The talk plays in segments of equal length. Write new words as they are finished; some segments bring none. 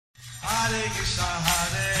Hare Krishna,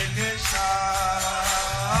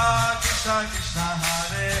 Krishna Krishna,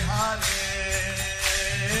 Hare Hare,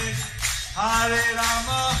 Hare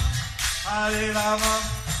Rama, Rama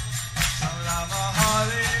Rama,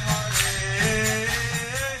 Hare Hare.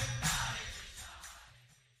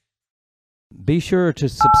 Be sure to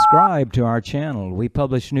subscribe to our channel. We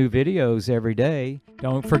publish new videos every day.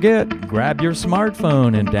 Don't forget, grab your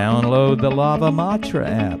smartphone and download the Lava Matra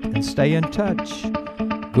app and stay in touch.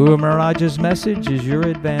 Guru Maharaj's message is your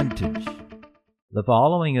advantage. The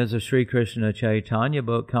following is a Sri Krishna Chaitanya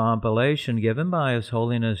book compilation given by His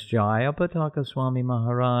Holiness Jayapataka Swami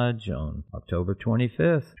Maharaj on October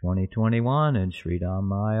 25th, 2021 in Sridham,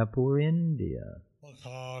 Mayapur, India.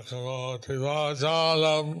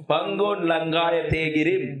 Pangun Langayate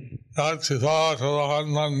Girim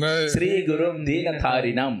Sri Gurum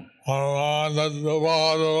Dinatharinam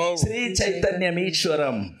Sri Chaitanya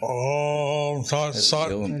Meeshwaram. Om Tat Sat.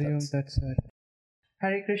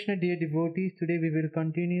 Hare Krishna, dear devotees, today we will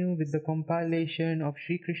continue with the compilation of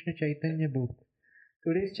Sri Krishna Chaitanya book.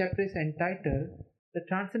 Today's chapter is entitled The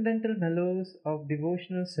Transcendental Mellows of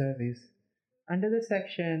Devotional Service. Under the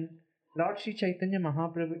section, Lord Sri Chaitanya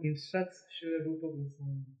Mahaprabhu instructs Srila Rupa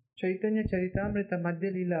Goswami. Chaitanya Charitamrita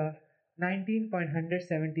Madhya Lila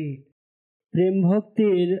 19.178. প্রেম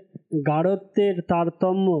ভক্তির গাঢ়ত্বের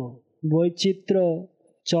তারতম্য বৈচিত্র্য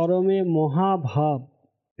চরমে মহাভাব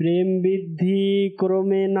প্রেম বৃদ্ধি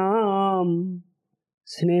ক্রমে নাম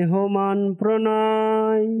স্নেহমান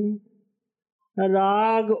প্রণয়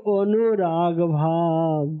রাগ অনুরাগ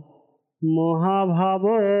ভাব মহাভাব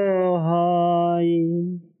হয়.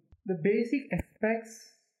 The basic aspects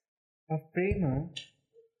of prema,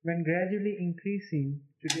 when gradually increasing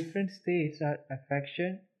to different states, are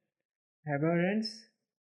affection, abhorrence,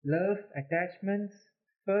 love, attachments,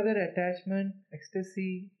 further attachment,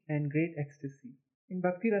 ecstasy, and great ecstasy. In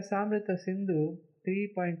Bhakti Rasamrita Sindhu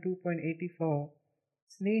 3.2.84,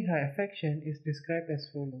 Sneha, affection, is described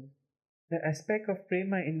as follows. The aspect of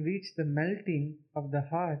prema in which the melting of the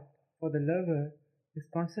heart for the lover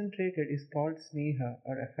is concentrated is called Sneha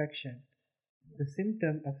or affection. The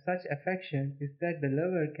symptom of such affection is that the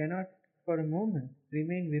lover cannot for a moment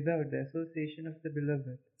remain without the association of the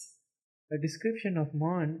beloved. A description of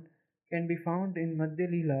Maan can be found in Madhya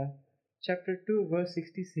Lila, chapter 2, verse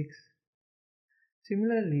 66.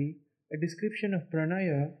 Similarly, a description of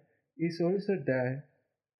Pranaya is also there.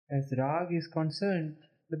 As Rag is concerned,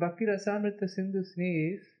 the Bhakti Rasamrita Sindhu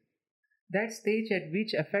says, that stage at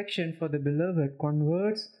which affection for the beloved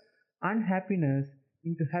converts unhappiness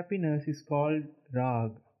into happiness is called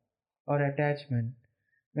Rag or attachment.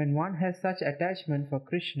 When one has such attachment for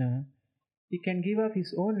Krishna, he can give up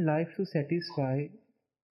his own life to satisfy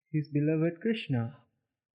his beloved Krishna.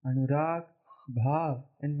 Anurag, Bhav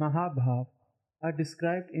and Mahabhav are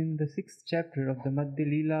described in the 6th chapter of the Madhya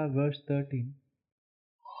Lila, verse 13.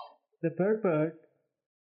 The purport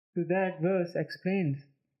to that verse explains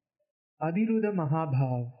Adhiruddha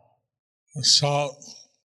Mahabhav. So,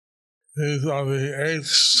 these are the 8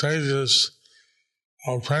 stages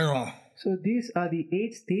of prema. So these are the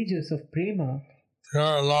 8 stages of prema,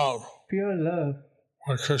 Pure love. Pure love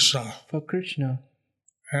for Krishna. For Krishna.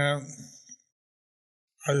 And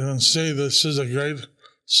as you can see, this is a great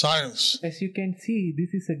science. As you can see,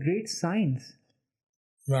 this is a great science.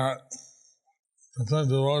 That different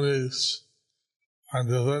devotees are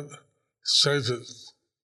different stages.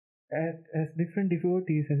 As different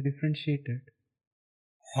devotees are differentiated.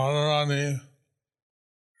 Radharani,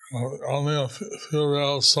 only a few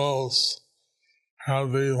rare souls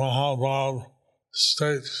have the Mahabhav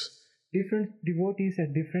states. Different devotees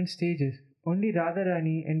at different stages. Only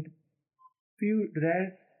Radharani and few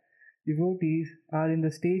rare devotees are in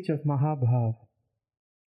the stage of Mahabhav.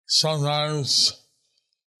 Sometimes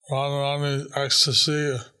Radharani's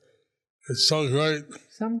ecstasy is so great.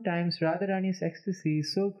 Sometimes Radharani's ecstasy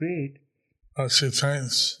is so great that she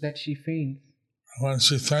faints. When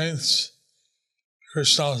she faints,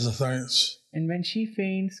 Krishna also faints. And when she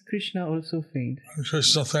faints, Krishna also faints. When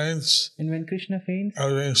Krishna faints, and when Krishna faints,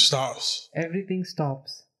 everything stops. Everything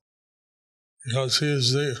stops. Because he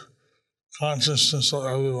is the consciousness of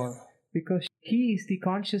everyone. Because he is the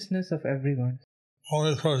consciousness of everyone.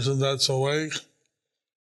 Only person that's awake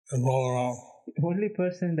is Balaram. The only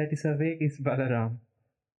person that is awake is Balaram.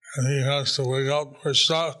 And he has to wake up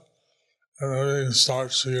Krishna and everything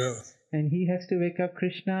starts again. And he has to wake up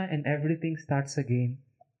Krishna and everything starts again.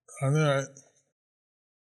 Anyway,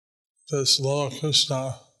 this love of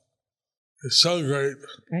Krishna is so great.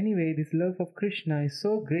 Anyway, this love of Krishna is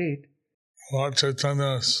so great. Lord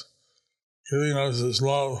Chaitanya is giving us his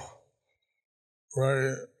love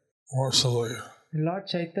very mercifully. Lord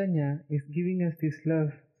Chaitanya is giving us this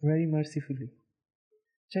love very mercifully.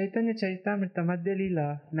 Chaitanya Charitamrita Madhya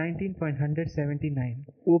Leela 19.179.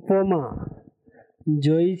 উপমা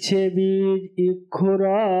জৈছে বীজ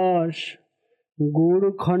ইক্ষুরস গুড়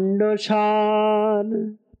খণ্ড সার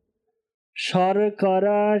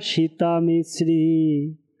শর্করা সীতা মিশ্রি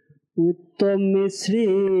উত্তম মিশ্রি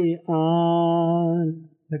আর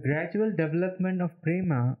The gradual development of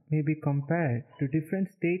prema may be compared to different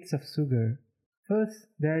states of sugar. First,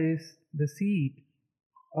 there is the seed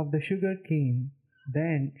of the sugar cane,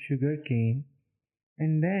 then sugar cane,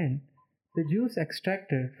 and then the juice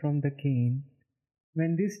extracted from the cane.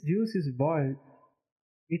 When this juice is boiled,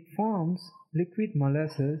 it forms liquid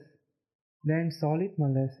molasses, then solid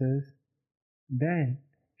molasses, then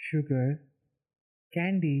sugar,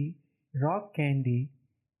 candy, rock candy,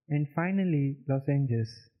 and finally lozenges.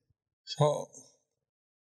 So,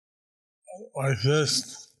 like this,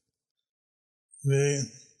 the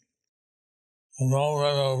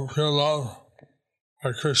development of pure love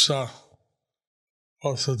by Krishna,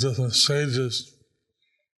 also different stages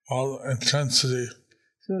of intensity.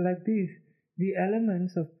 So like this, the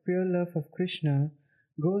elements of pure love of Krishna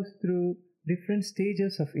goes through different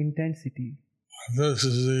stages of intensity. This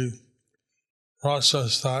is the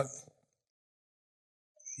process that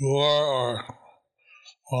gore or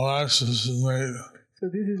molasses is made. So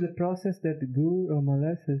this is the process that the gur or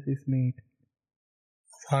molasses is made.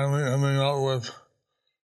 Finally ending up with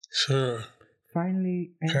sugar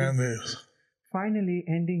candies Finally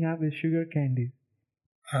ending up with sugar candies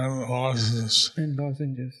and lozenges. and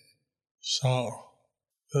lozenges. So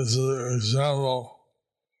this is an example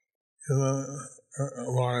given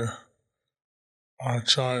by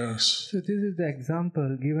acharyas. So this is the example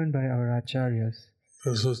given by our acharyas.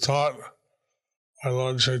 This was taught by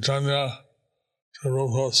Lord Chaitanya to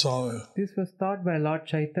Rupa Goswami. This was taught by Lord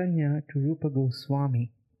Chaitanya to Rupa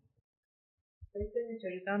Goswami. Chaitanya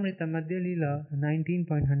Charitamrita Madhya Leela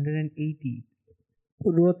 19.180.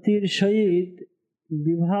 রতির সহিত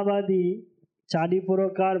বিভাবাদী চারি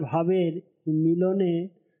প্রকার ভাবের মিলনে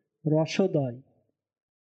রসোদয়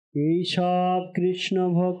এই সব কৃষ্ণ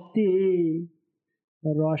ভক্তি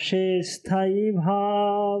রসে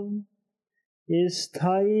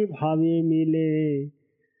স্থায়ী ভাবে মিলে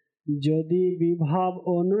যদি Bibhab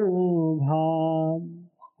অনুভাব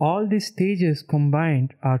All these stages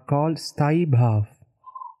combined are called Sthayi Bhav,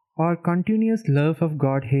 or continuous love of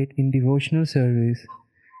Godhead in devotional service.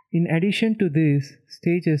 In addition to these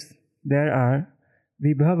stages, there are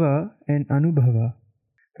Vibhava and Anubhava.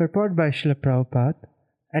 Purport by Srila Prabhupada,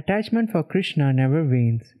 attachment for Krishna never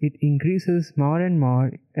wanes. It increases more and more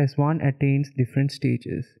as one attains different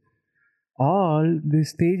stages. All these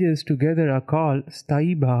stages together are called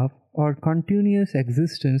Sthayi Bhav, or continuous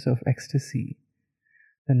existence of ecstasy.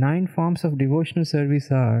 The 9 forms of devotional service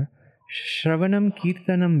are Shravanam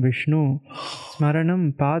Kirtanam Vishnu, Smaranam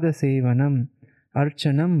Padasevanam,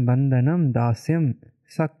 Archanam Bandhanam Dasyam,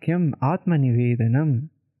 Sakyam Atmanivedanam.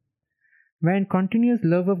 When continuous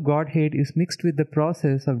love of Godhead is mixed with the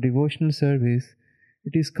process of devotional service,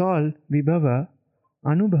 it is called Vibhava,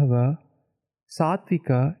 Anubhava,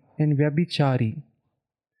 Satvika, and Vyabhichari.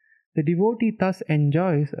 The devotee thus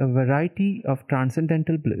enjoys a variety of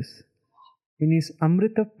transcendental bliss. In his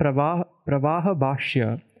Amrita Pravaha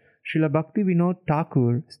Bhashya, Srila Bhakti Vinod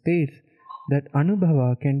Thakur states that Anubhava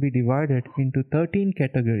can be divided into 13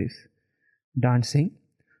 categories: dancing,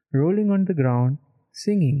 rolling on the ground,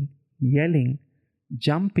 singing, yelling,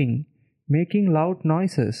 jumping, making loud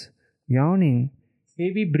noises, yawning,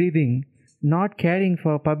 heavy breathing, not caring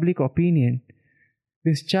for public opinion,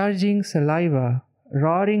 discharging saliva,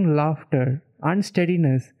 roaring laughter,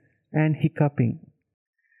 unsteadiness, and hiccuping.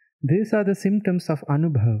 These are the symptoms of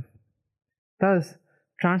Anubhav. Thus,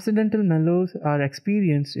 transcendental mellows are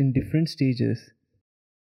experienced in different stages.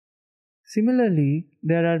 Similarly,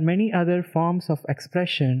 there are many other forms of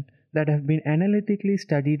expression that have been analytically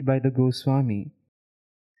studied by the Goswami.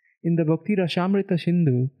 In the Bhakti Rasamrita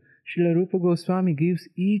Sindhu, Srila Rupa Goswami gives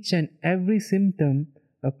each and every symptom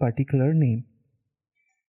a particular name.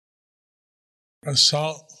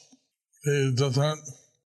 So, the different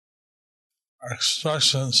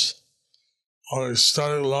expressions of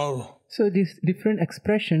ecstatic love So these different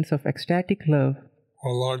expressions of ecstatic love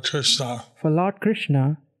for Lord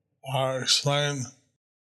Krishna are explained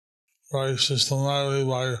very systematically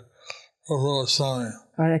by Rupa Goswami.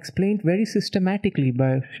 Are explained very systematically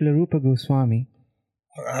by Srila Rupa Goswami.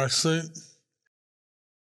 Actually,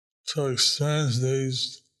 to experience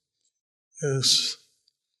these is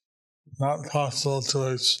not possible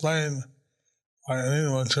to explain by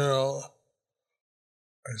any material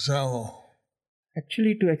example.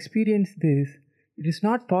 Actually, to experience this It is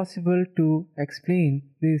not possible to explain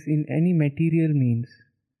this in any material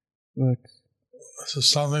words. This is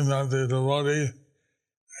something that the devotee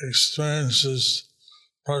experiences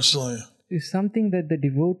personally. It is something that the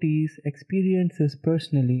devotees experiences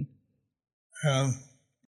personally. And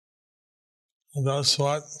that's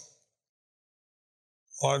what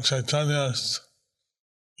Lord Chaitanya is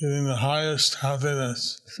giving the highest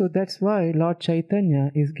happiness. So that's why Lord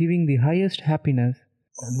Chaitanya is giving the highest happiness.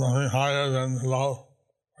 Nothing higher than love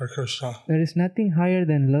for Krishna. There is nothing higher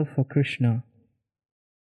than love for Krishna.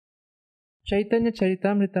 Chaitanya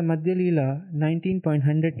Charitamrita Madhya Leela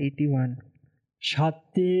 19.181.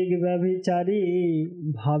 সাত্ত্বিক ব্যভিচারী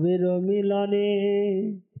ভাবের মিলনে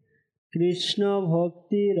কৃষ্ণ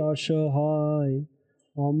ভক্তি রস হয়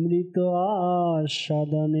অমৃত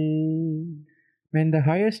আস্বাদনে. When the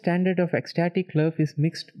higher standard of ecstatic love is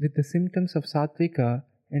mixed with the symptoms of sattvika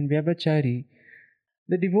and vyabhachari,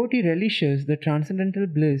 the devotee relishes the transcendental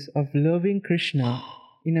bliss of loving Krishna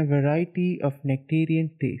in a variety of nectarian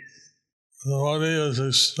tastes. The devotee is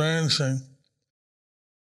experiencing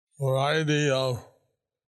a variety of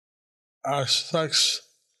aspects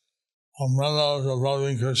of mellows of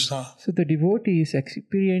loving Krishna. So the devotee is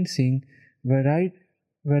experiencing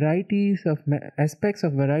aspects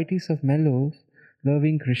of varieties of mellows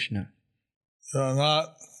loving Krishna. They are not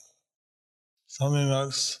something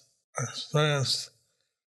that's experienced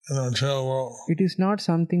in the material world. It is not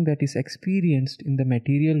something that is experienced in the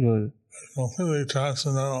material world. It's completely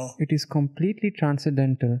transcendental. It is completely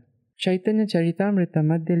transcendental. Chaitanya Charitamrita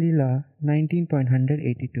Madhya Leela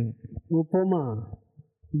 19.182. উপমা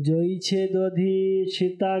জয়ছে দধি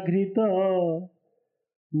সীতাঘৃত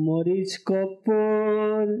মরিচ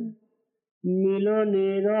কপ্পর মিলনে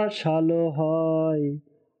রসালো হয়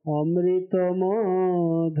অমৃত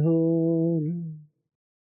মধুর.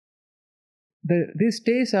 These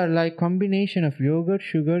tastes are like combination of yogurt,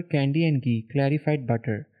 sugar, candy and ghee, clarified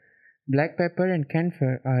butter. Black pepper and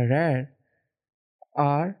camphor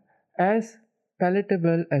are as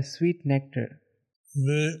palatable as sweet nectar.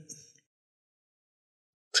 The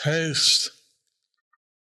taste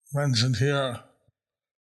mentioned here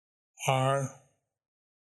are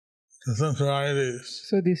different varieties.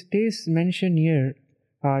 So these tastes mentioned here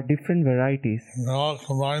are different varieties. They all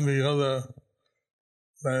combined together,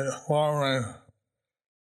 they form a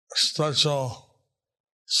special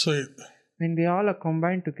sweet. When they all are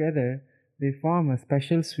combined together, they form a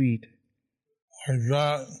special sweet. Like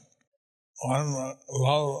that, one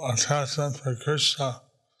love attachment for Krishna.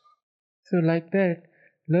 So like that,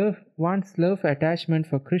 one's love attachment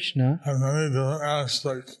for Krishna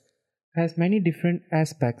has many different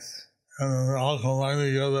aspects. And they're all combined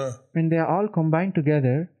together. When they are all combined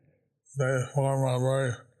together, they form a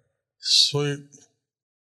very sweet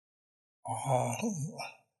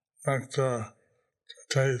nectar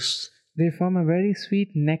taste. They form a very sweet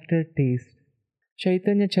nectar taste.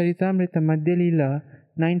 Chaitanya Charitamrita Madhya Leela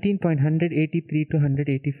 19.183 to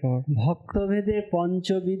 184. ভক্তভেদে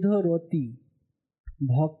পঞ্চবিধ রতি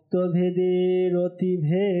ভক্তভেদে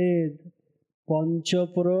রতিভেদ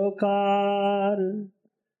পঞ্চপ্রকার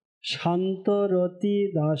শান্তরতি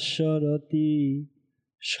দাস্যরতি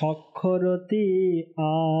সক্ষরতি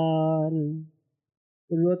আর.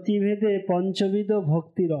 রতিভেদে পঞ্চবিধ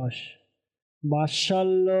ভক্তিরস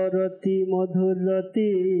বাৎসল্যরতি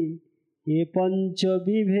মধুররতি এ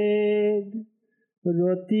পঞ্চবিভেদ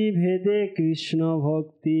রতিভেদে কৃষ্ণ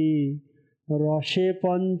ভক্তি রসে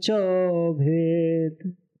পঞ্চভেদ.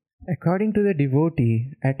 According to the devotee,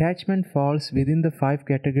 attachment falls within the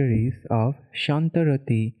 5 categories of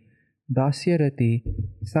Shantarati, Dasyarati,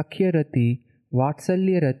 Sakhyarati,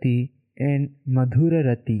 Vatsalyarati and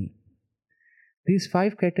Madhurarati. These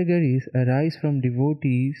 5 categories arise from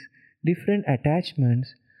devotees' different attachments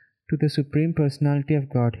to the Supreme Personality of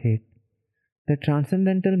Godhead. The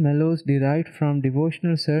Transcendental Mellows derived from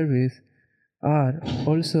devotional service are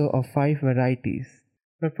also of 5 varieties.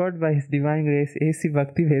 Purport by His Divine Grace A.C.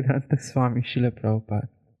 Bhaktivedanta Swami Srila Prabhupada.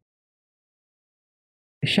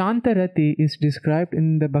 Shantarati is described in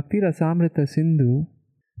the Bhakti Rasamrita Sindhu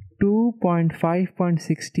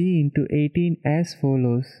 2.5.16 to 18 as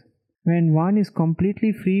follows. When one is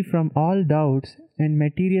completely free from all doubts and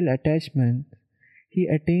material attachments, he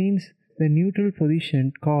attains the neutral position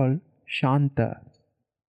called Shanta.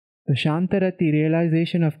 The Shantarati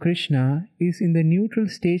realization of Krishna is in the neutral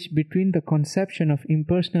stage between the conception of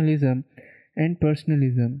impersonalism and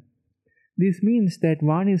personalism. This means that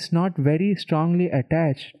one is not very strongly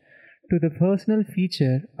attached to the personal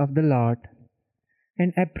feature of the Lord.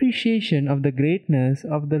 An appreciation of the greatness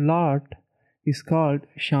of the Lord is called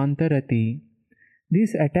Shantarati.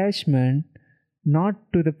 This attachment not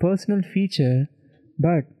to the personal feature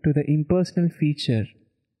but to the impersonal feature.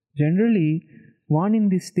 Generally, one in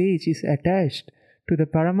this stage is attached to the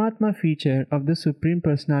Paramatma feature of the Supreme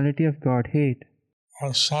Personality of Godhead.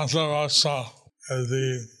 Santa Rasa is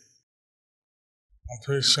the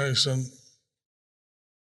appreciation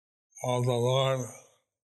of the Lord,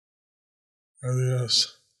 and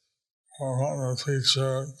yes, Paramatma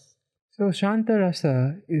feature. So Shanta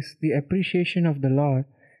Rasa is the appreciation of the Lord,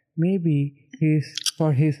 maybe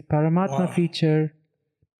for his Paramatma feature,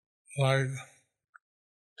 like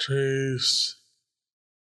trees,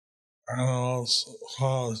 animals,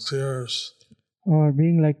 cows, deers. or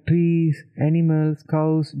being like trees, animals,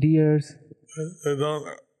 cows, deers. They don't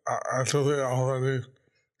actually already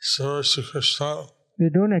service to Krishna. They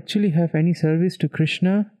don't actually have any service to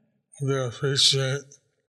Krishna, They appreciate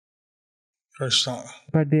Krishna.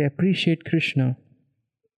 but they appreciate Krishna.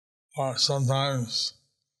 Or sometimes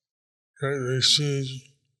great rishis,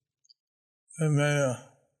 they may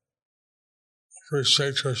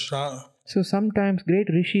appreciate Krishna, So sometimes great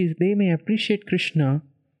rishis, they may appreciate Krishna,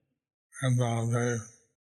 and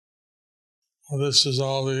this is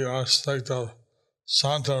all the aspect of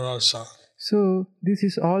Santa Rasa. so this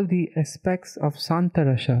is all the aspects of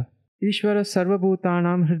Santarasha. Ishvara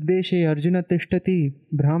sarvabhutanam hrideshe arjuna tishtati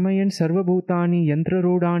brahmayan sarvabhutani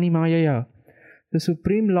yantrarodani mayaya. The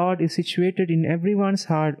Supreme Lord is situated in everyone's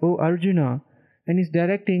heart, O Arjuna, and is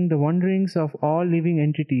directing the wanderings of all living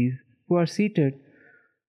entities who are seated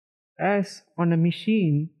as on a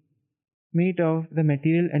machine made of the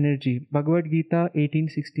material energy. Bhagavad Gita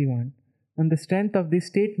 1861. On the strength of this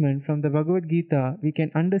statement from the Bhagavad Gita, we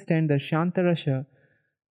can understand that Shantarasha,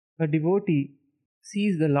 a devotee,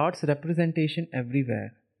 sees the Lord's representation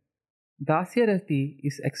everywhere. Dasyarati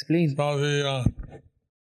is explained. So the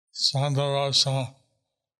Santa Rasa,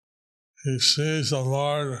 he sees the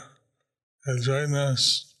Lord, His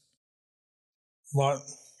greatness, but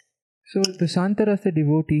So the Santarasa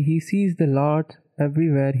devotee, he sees the Lord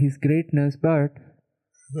everywhere, his greatness, but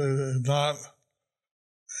is not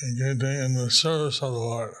engaging in the service of the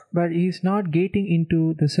Lord. he is not getting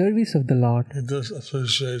into the service of the Lord. He just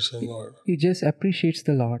appreciates the Lord. He just appreciates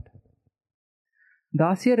the Lord.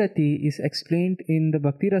 Dasyarati is explained in the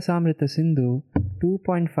Bhakti Rasamrita Sindhu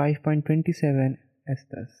 2.5.27 as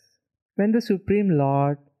thus. When the Supreme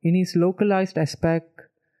Lord, in his localized aspect,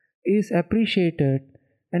 is appreciated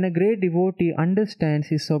and a great devotee understands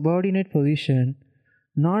his subordinate position,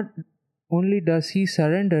 not only does he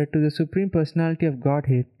surrender to the Supreme Personality of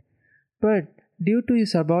Godhead, but due to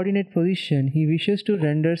his subordinate position, he wishes to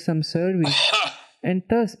render some service and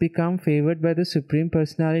thus become favored by the Supreme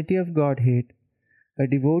Personality of Godhead. A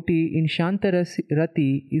devotee in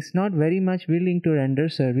Shantarati is not very much willing to render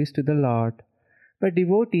service to the Lord, but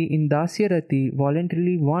devotee in Dasyarati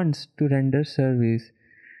voluntarily wants to render service.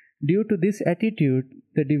 Due to this attitude,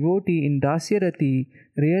 the devotee in Dasyarati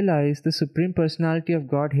realizes the Supreme Personality of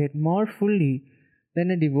Godhead more fully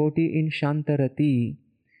than a devotee in Shantarati.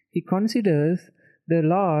 He considers the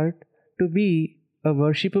Lord to be a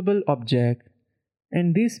worshipable object,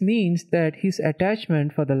 and this means that his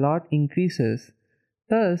attachment for the Lord increases.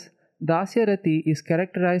 Thus, Dasyarati is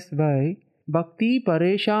characterized by Bhakti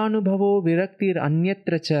Pareshanubhavo Viraktir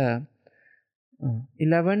Anyatra Cha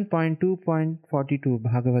 11.2.42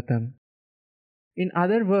 Bhagavatam. In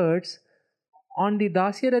other words, on the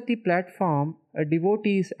Dasyarati platform, a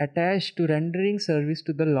devotee is attached to rendering service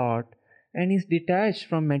to the Lord and is detached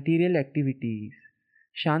from material activities.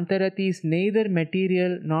 Shantarati is neither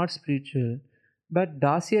material nor spiritual, but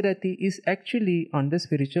Dasyarati is actually on the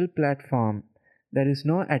spiritual platform. There is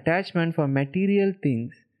no attachment for material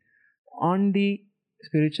things on the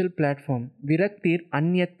spiritual platform. Viraktir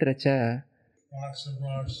Anyatra Cha.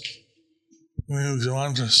 Means you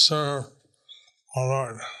want to serve the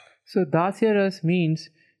Lord. So Dasyaras means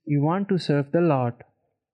you want to serve the Lord.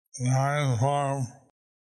 Narayan form,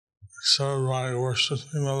 serve by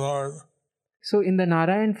worshiping the Lord. So in the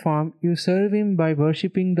Narayan form, you serve him by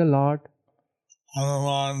worshipping the Lord.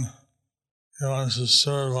 Hanuman, he wants to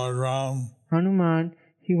serve Lord Ram. Hanuman,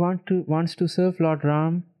 he wants to serve Lord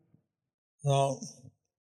Ram. Well,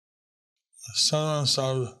 the servants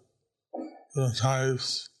of the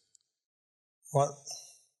types, what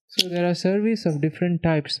So there are service of different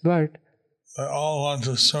types, but they all want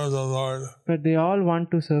to serve the Lord. they all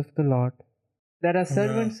want to serve the Lord. There are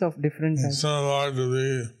servants of different types. Instead of the Lord to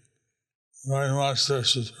be very much their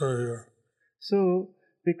superior. So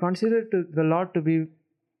they consider the Lord to be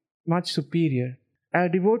much superior. A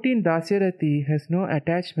devotee in Dasyarati has no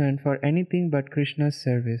attachment for anything but Krishna's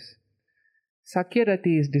service.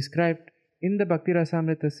 Sakyarati is described in the Bhakti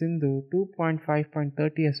Rasamrita Sindhu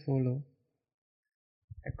 2.5.30 as follows.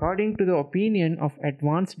 According to the opinion of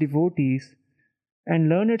advanced devotees and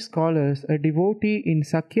learned scholars, a devotee in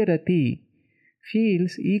Sakyarati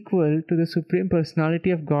feels equal to the Supreme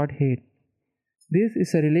Personality of Godhead. This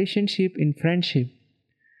is a relationship in friendship.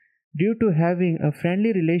 Due to having a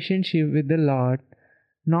friendly relationship with the Lord,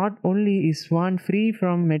 not only is one free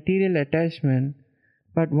from material attachment,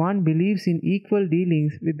 but one believes in equal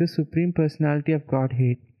dealings with the Supreme Personality of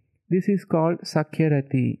Godhead. This is called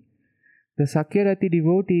Sakyarati. The Sakyarati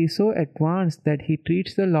devotee is so advanced that he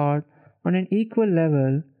treats the Lord on an equal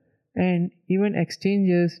level and even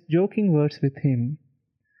exchanges joking words with him.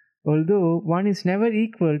 Although one is never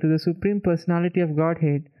equal to the Supreme Personality of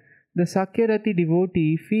Godhead, the Sakyarati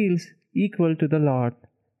devotee feels equal to the Lord,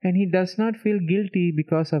 and he does not feel guilty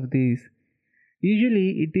because of this.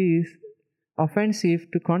 Usually it is offensive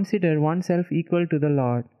to consider oneself equal to the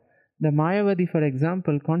Lord. The Mayavadi, for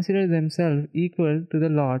example, consider themselves equal to the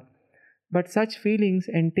Lord, but such feelings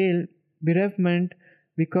entail bereavement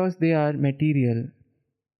because they are material.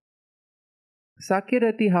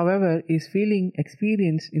 Sakyarati, however, is feeling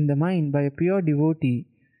experienced in the mind by a pure devotee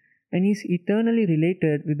and is eternally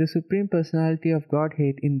related with the Supreme Personality of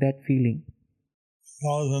Godhead in that feeling.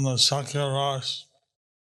 Those in the Sakya Ras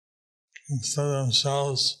consider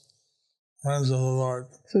themselves friends of the Lord.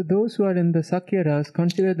 So those who are in the Sakyaras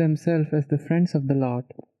consider themselves as the friends of the Lord.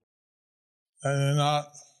 They do not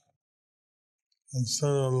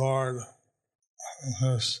consider the Lord in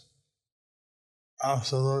his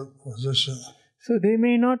absolute position. So they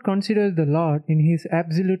may not consider the Lord in his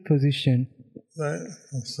absolute position. They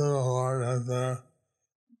consider the Lord as their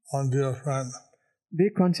own dear friend. They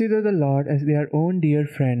consider the Lord as their own dear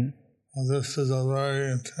friend. And this is a very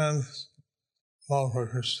intense love for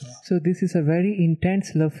Krishna. So this is a very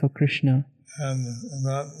intense love for Krishna. And in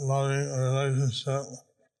that loving relationship,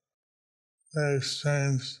 they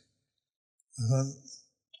exchange different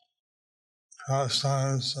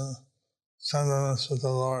pastimes and sentiments with the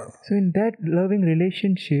Lord. So in that loving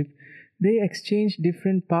relationship, they exchange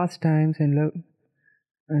different pastimes and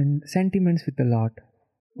sentiments with the Lord.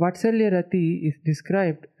 Vatsalya Rati is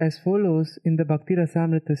described as follows in the Bhakti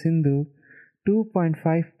Rasamrita Sindhu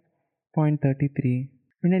 2.5.33.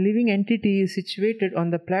 When a living entity is situated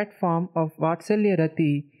on the platform of Vatsalya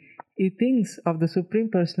Rati, he thinks of the Supreme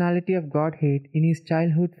Personality of Godhead in his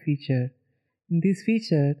childhood feature. In this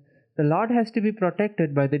feature, the Lord has to be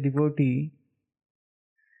protected by the devotee.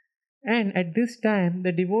 And at this time,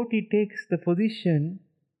 the devotee takes the position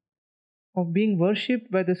of being worshipped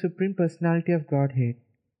by the Supreme Personality of Godhead.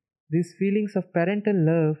 These feelings of parental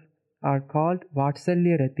love are called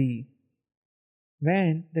Vatsalya Rati.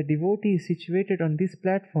 When the devotee is situated on this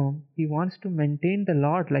platform, he wants to maintain the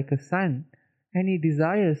Lord like a son, and he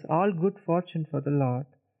desires all good fortune for the Lord.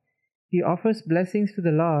 He offers blessings to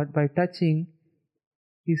the Lord by touching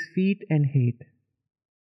his feet and head.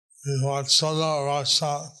 In Vatsalya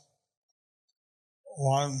Rasa,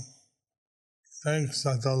 one thinks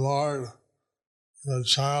that the Lord is a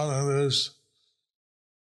child and is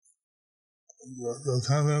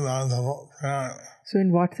dependent on the parent. So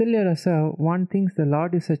in Vatsalya Rasa, one thinks the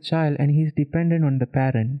Lord is a child and he is dependent on the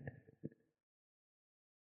parent.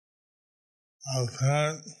 The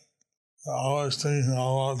parent is always thinking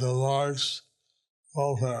about the Lord's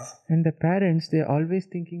welfare. And the parents, they are always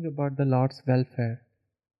thinking about the Lord's welfare.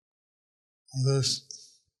 This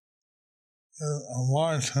is a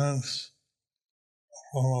more intense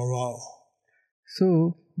form of love. So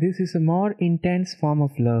this is a more intense form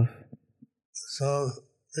of love. So,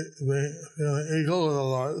 being equal with the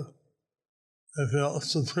Lord, they feel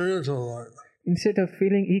superior to the Lord. Instead of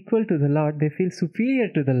feeling equal to the Lord, they feel superior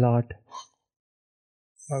to the Lord.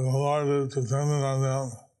 That the Lord is dependent on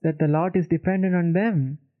them. That the Lord is dependent on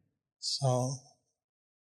them. So,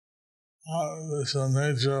 this is the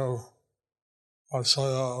nature of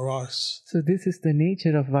Vatsalya Ras. So this is the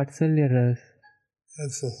nature of Vatsalya Ras.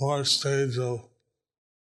 It's the fourth stage of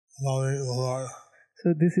loving the Lord.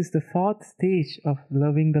 So this is the fourth stage of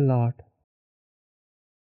loving the Lord.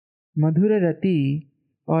 Madhura Rati,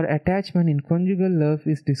 or attachment in conjugal love,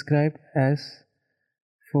 is described as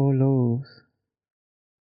follows.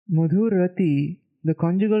 Madhura Rati, the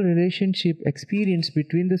conjugal relationship experienced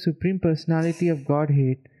between the Supreme Personality of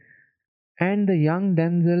Godhead and the young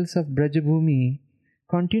damsels of Brajabhumi,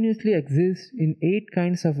 continuously exists in 8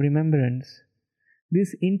 kinds of remembrance.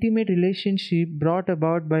 This intimate relationship brought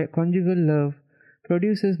about by conjugal love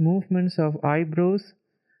produces movements of eyebrows,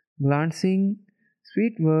 glancing,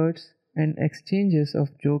 sweet words, and exchanges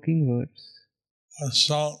of joking words.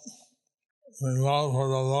 So, we love for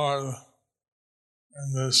the Lord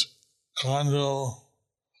in this conjugal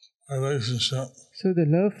relationship. So the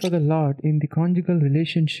love for the Lord in the conjugal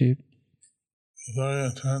relationship very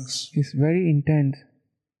intense, is very intense,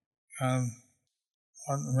 and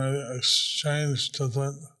one may exchange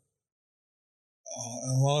different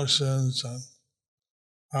emotions and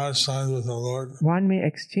pastimes with the Lord. One may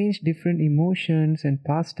exchange different emotions and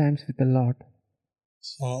pastimes with the Lord.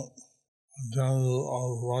 So, in terms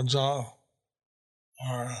of Raja,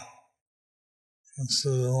 are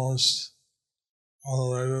considered the most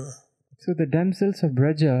elevated. So the damsels of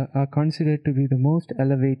Braja are considered to be the most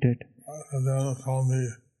elevated. And then come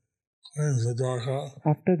the queens of Dwarka,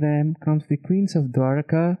 After them comes the queens of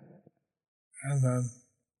Dwaraka, and then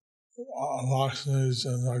Lakshmi's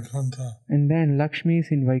and Vaikuntha. and then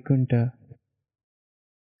Lakshmis in Vaikuntha.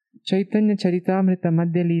 Chaitanya Charitamrita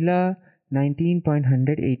Madhya Leela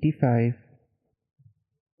 19.185.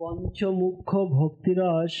 পঞ্চমুখ্য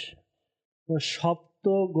ভক্তিরস ও সপ্ত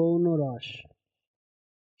গৌণরস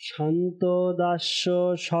শান্ত দাস্য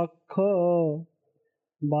সখ্য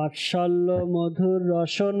বাৎসল্য মধুর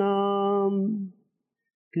রসনাম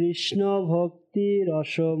কৃষ্ণ ভক্তি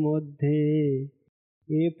রস মধ্যে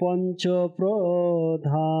এ পঞ্চ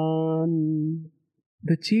প্রধান.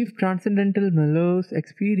 The chief transcendental mellows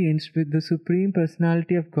experienced with the Supreme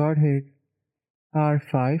Personality of Godhead are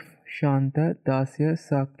 5: Shanta, Dasya,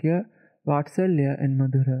 Sakya, Vatsalya and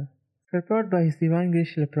Madhura. Purport by His Divine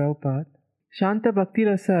Grace Srila Prabhupada. Shanta Bhakti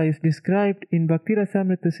Rasa is described in Bhakti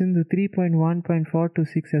Rasamrita Sindhu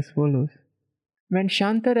 3.1.4-6 as follows. When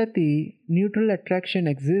Shantarati, neutral attraction,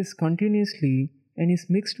 exists continuously and is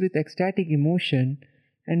mixed with ecstatic emotion,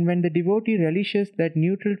 and when the devotee relishes that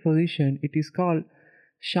neutral position, it is called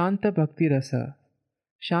Shanta Bhakti Rasa.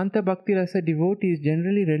 Shanta Bhakti Rasa devotees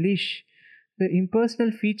generally relish the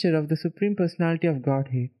impersonal feature of the Supreme Personality of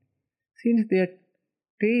Godhead. Since their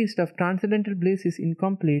taste of transcendental bliss is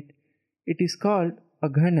incomplete, it is called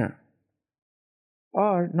aghana,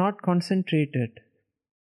 or not concentrated.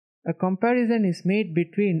 A comparison is made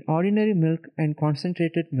between ordinary milk and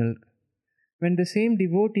concentrated milk. When the same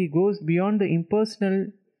devotee goes beyond the impersonal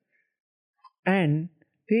and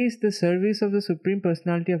tastes the service of the Supreme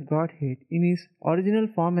Personality of Godhead in his original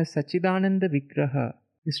form as Sachidananda Vigraha,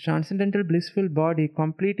 his transcendental blissful body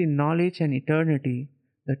complete in knowledge and eternity,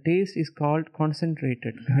 the taste is called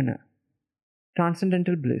concentrated, ghana,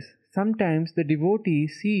 transcendental bliss. Sometimes the devotee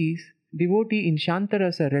in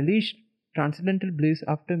Shantarasa relish transcendental bliss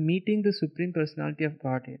after meeting the Supreme Personality of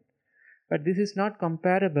Godhead. But this is not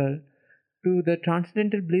comparable to the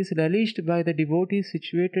transcendental bliss relished by the devotees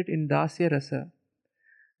situated in Dasya Rasa,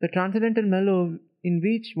 the transcendental mellow in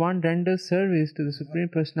which one renders service to the Supreme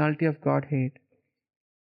Personality of Godhead.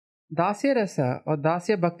 Dasya Rasa or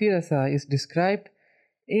Dasya Bhakti Rasa is described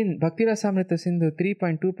in Bhakti Rasamrita Sindhu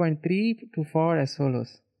 3.2.3-4 as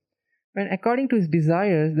follows. When according to his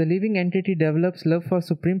desires, the living entity develops love for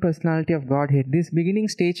Supreme Personality of Godhead, this beginning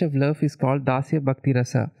stage of love is called Dasya Bhakti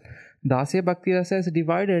Rasa. Dasya Bhakti Rasa is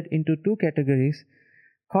divided into two categories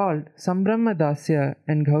called Sambrahma Dasya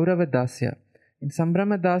and Gaurava Dasya. In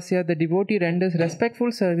Sambrahma Dasya, the devotee renders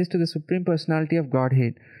respectful service to the Supreme Personality of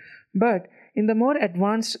Godhead. But in the more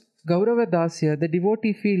advanced Gaurava Dasya, the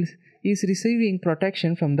devotee feels he is receiving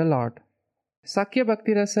protection from the Lord. Sakya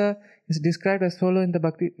Bhakti Rasa is described as follows in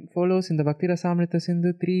the Bhakti Rasamrita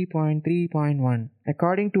Sindhu 3.3.1.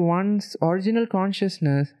 According to one's original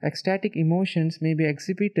consciousness, ecstatic emotions may be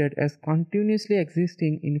exhibited as continuously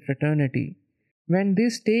existing in fraternity. When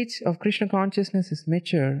this stage of Krishna consciousness is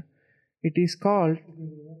mature, it is called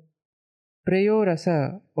Prayo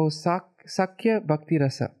Rasa or Sakya Bhakti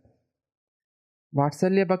Rasa.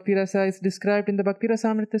 Vatsalya Bhakti Rasa is described in the Bhakti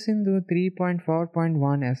Rasamrita Sindhu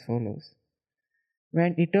 3.4.1 as follows.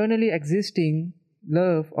 When eternally existing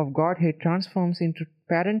love of Godhead transforms into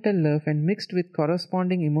parental love and mixed with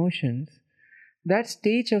corresponding emotions, that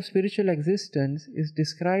stage of spiritual existence is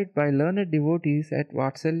described by learned devotees at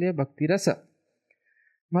Vatsalya Bhakti Rasa.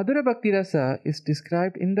 Madhura Bhakti Rasa is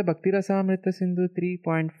described in the Bhakti Rasamrita Sindhu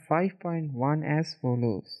 3.5.1 as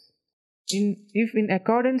follows. If in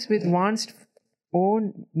accordance with one's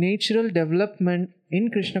own natural development in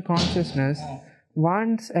Krishna consciousness,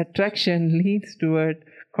 one's attraction leads toward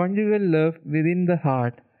conjugal love within the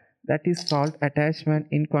heart, that is called attachment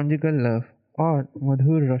in conjugal love or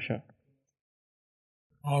Madhur Rasa.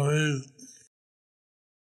 All these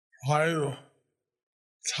 5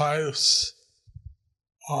 types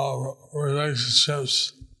of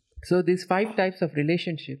relationships So these 5 types of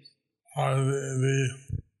relationships are the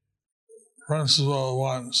principal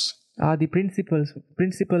ones. Are the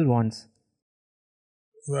principal ones.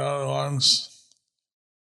 They are the ones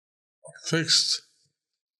fixed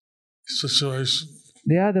situation.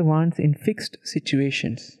 They are the ones in fixed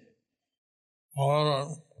situations.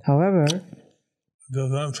 However, However,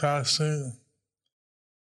 different passing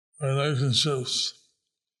relationships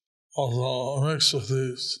also mix with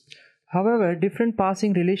these. different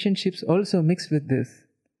passing relationships also mix with this.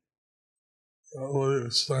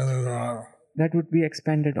 That would be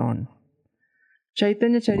expanded on.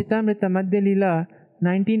 Chaitanya Charitamrita Madhya Leela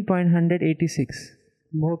 19.186.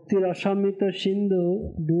 ভক্তি রসামৃত সিন্ধু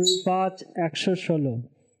 2.5-116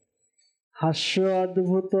 হাস্য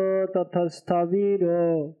অদ্ভুত তথা স্থবির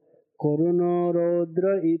করুণ রৌদ্র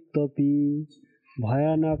ইত্যপি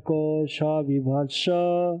ভয়ানক সবিভৎস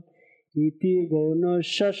ইতি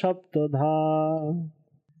গৌণস্য সপ্তধা.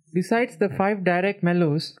 Besides the 5 direct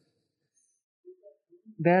mellows,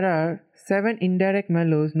 there are 7 indirect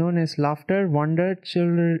mellows known as laughter, wonder,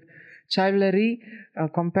 chivalry,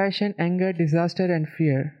 compassion, anger, disaster, and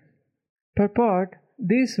fear. Purport: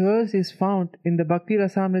 this verse is found in the Bhakti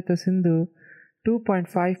Rasamrita Sindhu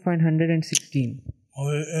 2.5.116. All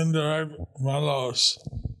the indirect mellows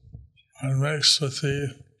are mixed with the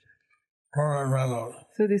permanent mellows.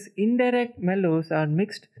 So these indirect mellows are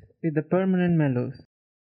mixed with the permanent mellows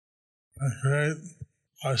And create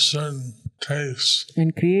a certain taste. and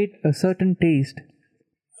create a certain taste.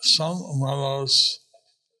 Some mellows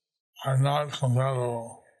are not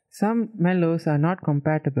compatible. Some mellows are not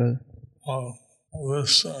compatible.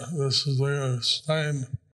 This is being explained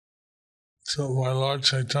by Lord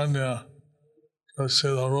Chaitanya to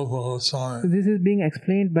Srila Rupa So Goswami. this is being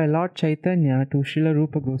explained by Lord Chaitanya to Srila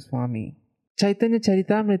Rupa Goswami. Chaitanya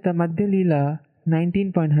Charitamrita Madhya Leela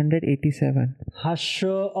 19.187. হাস্য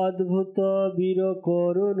অদ্ভুত বীর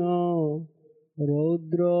করুণ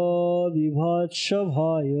রৌদ্র বিভৎস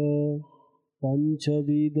ভয়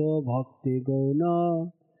পঞ্চবিধ ভক্তি গৌণ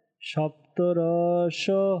সপ্তরস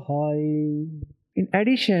হয়. In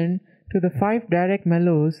addition to the 5 direct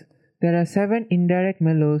mellows, there are 7 indirect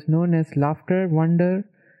mellows known as laughter, wonder,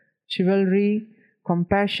 chivalry,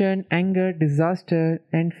 compassion, anger, disaster,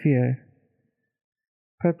 and fear.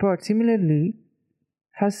 Purport: similarly,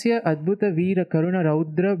 Hasya, Adbhuta, Veera, Karuna,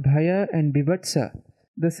 Raudra, Bhaya, and Bibhatsa.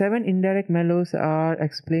 The 7 indirect mellows are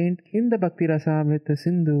explained in the Bhakti Rasamrita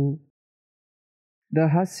Sindhu. The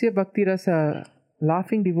Hasya Bhakti Rasa,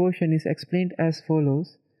 laughing devotion, is explained as follows.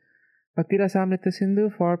 Bhakti Rasamrita Sindhu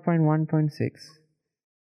 4.1.6.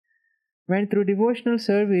 When through devotional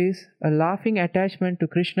service a laughing attachment to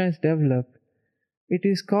Krishna is developed, it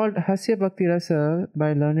is called Hasya Bhakti Rasa by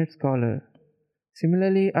learned scholar.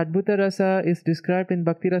 Similarly, Adbhuta Rasa is described in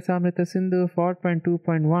Bhakti Rasamrita Sindhu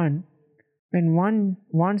 4.2.1. When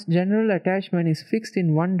one's general attachment is fixed in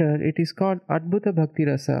wonder, it is called Adbhuta Bhakti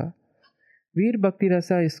Rasa. Veer Bhakti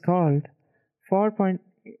Rasa is called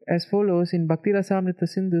as follows in Bhakti Rasamrita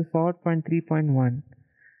Sindhu 4.3.1.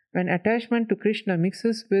 When attachment to Krishna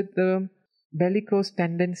mixes with the bellicose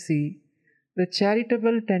tendency, the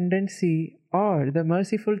charitable tendency, or the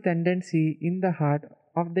merciful tendency in the heart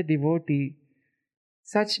of the devotee,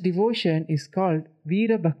 such devotion is called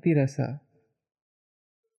Veera Bhakti Rasa.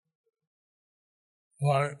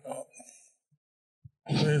 Like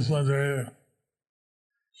Bhishma,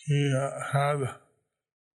 he had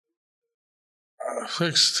a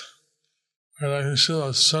fixed relationship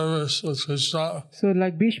of service with Krishna. So,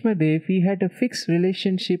 like Bhishma Dev, he had a fixed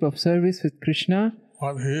relationship of service with Krishna,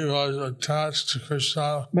 But he was attached to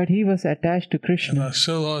Krishna. And a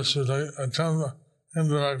chivalrous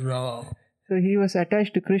indirect mellow. So he was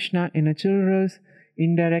attached to Krishna in a chivalrous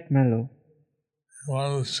indirect mellow. He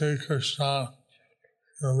wanted to see Krishna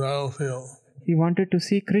in the battlefield. He wanted to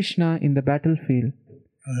see Krishna in the battlefield.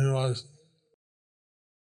 And he was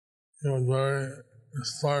very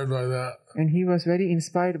inspired by that. And he was very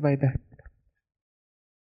inspired by that.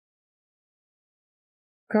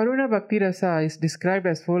 Karuna Bhakti Rasa is described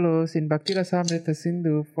as follows in Bhakti Rasamrita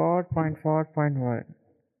Sindhu 4.4.1.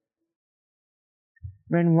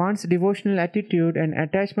 When one's devotional attitude and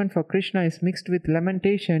attachment for Krishna is mixed with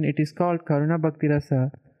lamentation, it is called Karuna Bhakti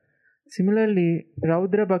Rasa. Similarly,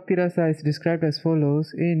 Raudra Bhakti Rasa is described as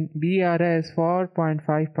follows in BRS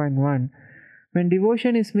 4.5.1. When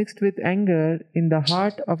devotion is mixed with anger in the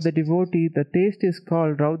heart of the devotee, the taste is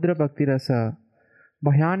called Raudra Bhakti Rasa.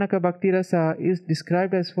 Bhayanaka Bhakti Rasa is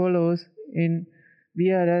described as follows in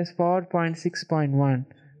BRS 4.6.1.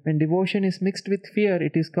 When devotion is mixed with fear,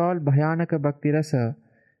 it is called Bhayanaka Bhakti Rasa.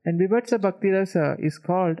 And Vibhatsa Bhakti Rasa is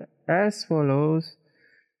called as follows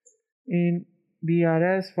in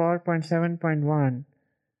BRS 4.7.1.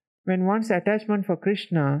 When one's attachment for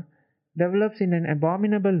Krishna develops in an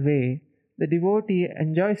abominable way, the devotee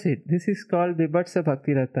enjoys it. This is called Vibhatsa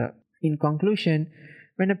Bhakti Rasa. In conclusion,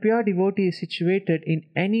 when a pure devotee is situated in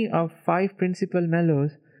any of 5 principal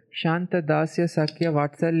mellows, Shanta, Dasya, Sakya,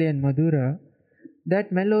 Vatsalya and Madhura,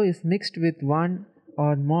 that mellow is mixed with one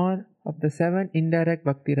or more of the 7 indirect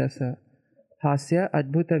bhakti rasa: Hasya,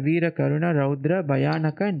 Adbhuta, Veera, Karuna, Raudra,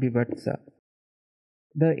 Bhayanaka and Bibhatsa.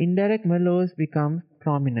 The indirect mellows become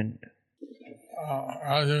prominent.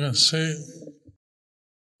 As you can see,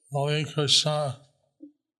 loving Krishna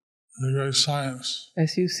is a great science.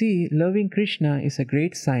 As you see, loving Krishna is a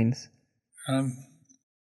great science. And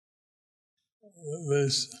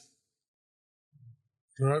these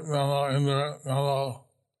direct mellow, indirect mellow,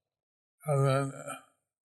 have been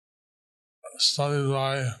studied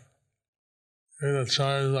by great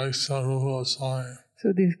acharyas like Srila Goswami. So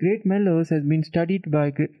these great mellows has been studied by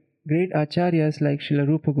great acharyas like Srila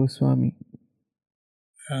Rupa Goswami.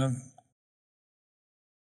 And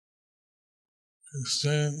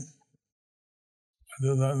 16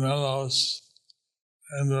 indirect mellows,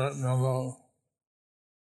 indirect mellow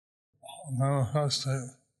manifesting.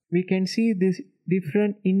 We can see these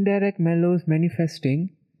different indirect mellows manifesting.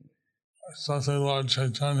 Especially Lord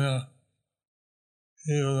Chaitanya,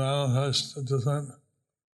 he will manifest different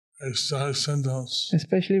ecstatic symptoms.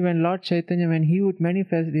 Especially when Lord Chaitanya, when he would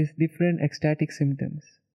manifest these different ecstatic symptoms.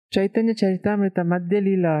 Chaitanya Charitamrita Madhya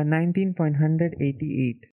Leela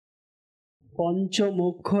 19.188.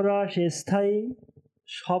 পঞ্চমুখ্যরাস স্থায়ী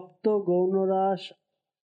সপ্ত গৌণরাস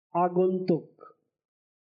আগন্তুক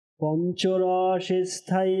পঞ্চরস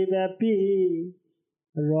স্থায়ী ব্যাপী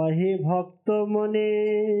রহে ভক্ত মনে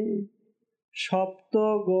সপ্ত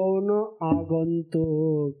গৌণ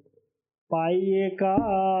আগন্তুক পাইয়ে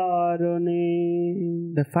কারণে.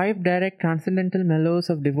 The 5 direct transcendental mellows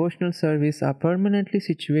of devotional service are permanently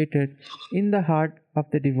situated in the heart of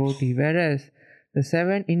the devotee, whereas the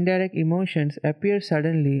 7 indirect emotions appear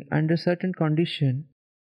suddenly under certain condition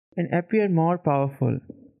and appear more powerful.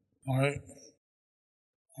 Like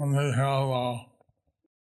when they have a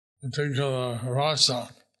particular rasa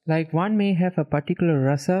Like one may have a particular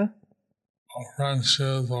rasa of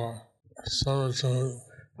friendship or servitude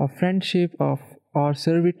of friendship or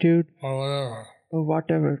servitude or whatever, or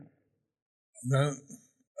whatever. then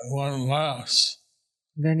one laughs.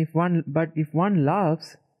 Then if one laughs,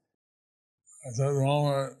 At that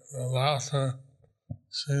moment, the laughter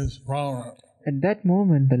seems prominent, at that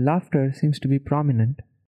moment the laughter seems to be prominent,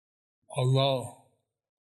 although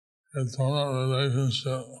his permanent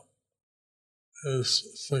relationship is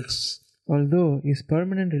fixed. although his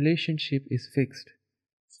permanent relationship is fixed.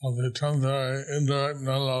 So the temporary indirect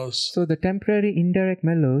mellows So the temporary indirect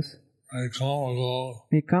mellows may come or go,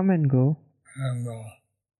 may come and go, and the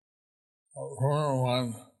permanent one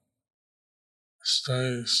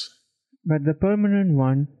stays. but the permanent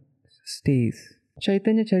one stays.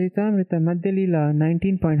 Chaitanya Charitamrita Madhya Leela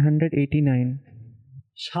 19.189.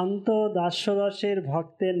 শান্ত দাস্যরসের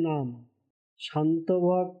ভক্তের নাম শান্ত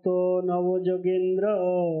ভক্ত নবযোগেন্দ্র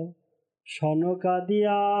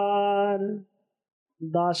সনকাদিয়ার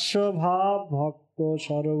দাস্য ভাব ভক্ত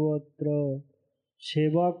সর্বত্র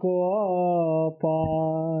সেবক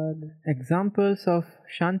অপার. Examples of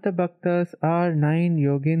Shanta Bhaktas are 9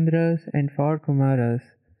 Yogendras and 4 Kumaras.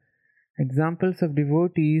 Examples of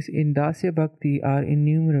devotees in Dasya Bhakti are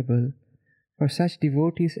innumerable, for such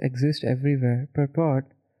devotees exist everywhere. Purport: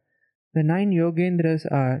 the 9 Yogendras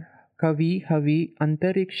are Kavi, Havi,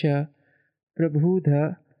 Antariksha, Prabhudha,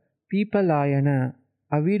 Pipalayana,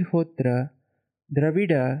 Avirhotra,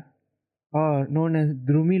 Dravida, or known as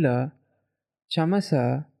Drumila, Chamasa,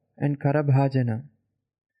 and Karabhajana.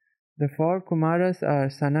 The 4 Kumaras are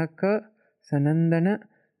Sanaka, Sanandana,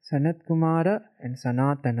 Sanatkumara, and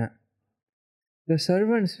Sanatana. The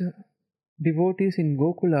servants, devotees in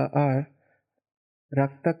Gokula are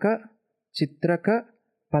Raktaka, Chitraka,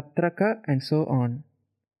 Patraka, and so on.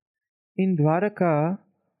 In Dwaraka,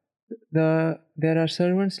 there are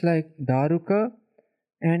servants like Daruka,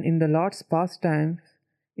 and in the Lord's pastimes,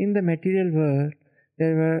 in the material world,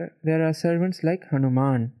 there are servants like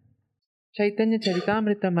Hanuman. Chaitanya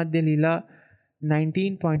Charitamrita Madhya Leela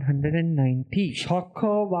 19.190. সখ্য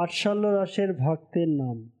বাৎসল্য রসের ভক্তের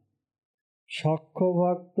নাম সখ্য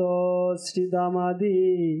ভক্ত শ্রীদামাদি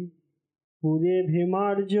পুরে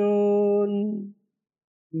ভীমার্জুন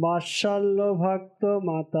বাৎসল্য ভক্ত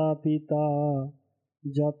মাতা পিতা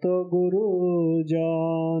যত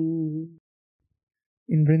গুরুজন.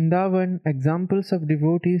 In Vrindavan, examples of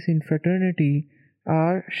devotees in fraternity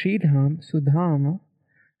are Sridham, Sudhama,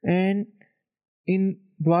 and in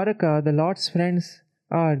Dwaraka, the Lord's friends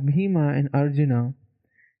are Bhima and Arjuna.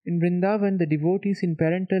 In Vrindavan, the devotees in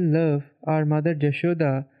parental love are Mother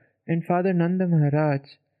Jashoda and Father Nanda Maharaj,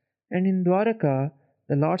 and in Dwaraka,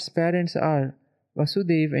 the Lord's parents are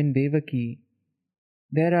Vasudev and Devaki.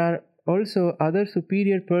 There are also other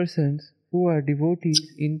superior persons who are devotees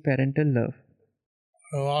in parental love.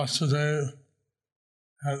 Vasudev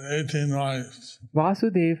had 18 wives.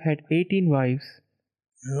 Vasudev had 18 wives.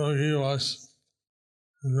 Devaki was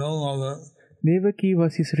his real mother. Devaki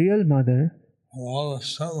was his real mother. All the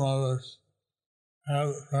stepmothers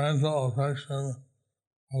had parental affection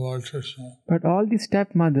for Lord Krishna. But all the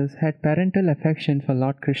stepmothers had parental affection for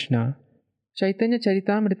Lord Krishna. Chaitanya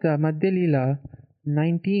Charitamrita Madhya Leela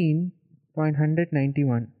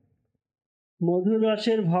 19.191.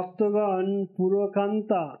 মধুরসের ভক্তগণ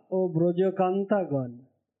পুরকান্তা ও ব্রজকান্তাগণ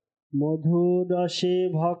মধুরসে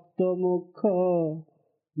ভক্ত মুখ্য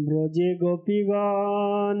ব্রজে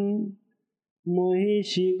গোপীগণ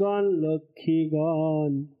মহিষীগণ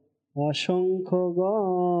লক্ষ্মীগণ অসংখ্য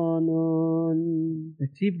গণন. The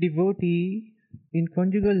chief devotee in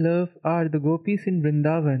conjugal love are the gopis in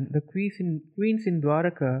Vrindavan, the queens in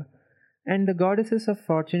Dwaraka, and the goddesses of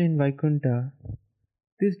fortune in Vaikuntha.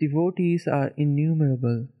 These devotees are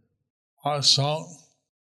innumerable. Also,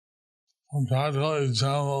 some practical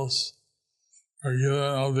examples are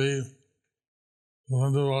given of the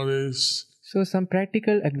different devotees, So some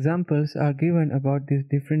practical examples are given about these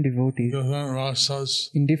different devotees different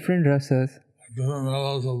rasas, in different rasas, different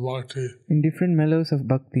mellows of bhakti, in different mellows of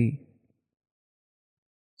bhakti,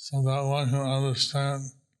 so that one can understand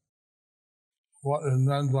what is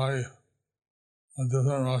meant by the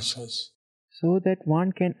different rasas. so that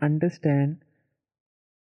one can understand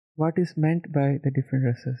what is meant by the different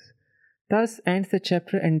rasas. Thus ends the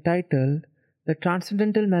chapter entitled The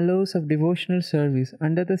Transcendental Mellows of Devotional Service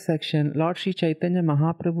under the section Lord Sri Chaitanya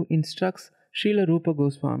Mahaprabhu instructs Srila Rupa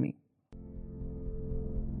Goswami.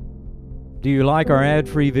 Do you like our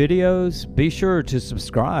ad-free videos? Be sure to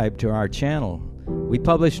subscribe to our channel. We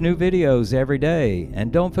publish new videos every day,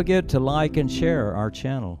 and don't forget to like and share our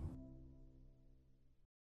channel.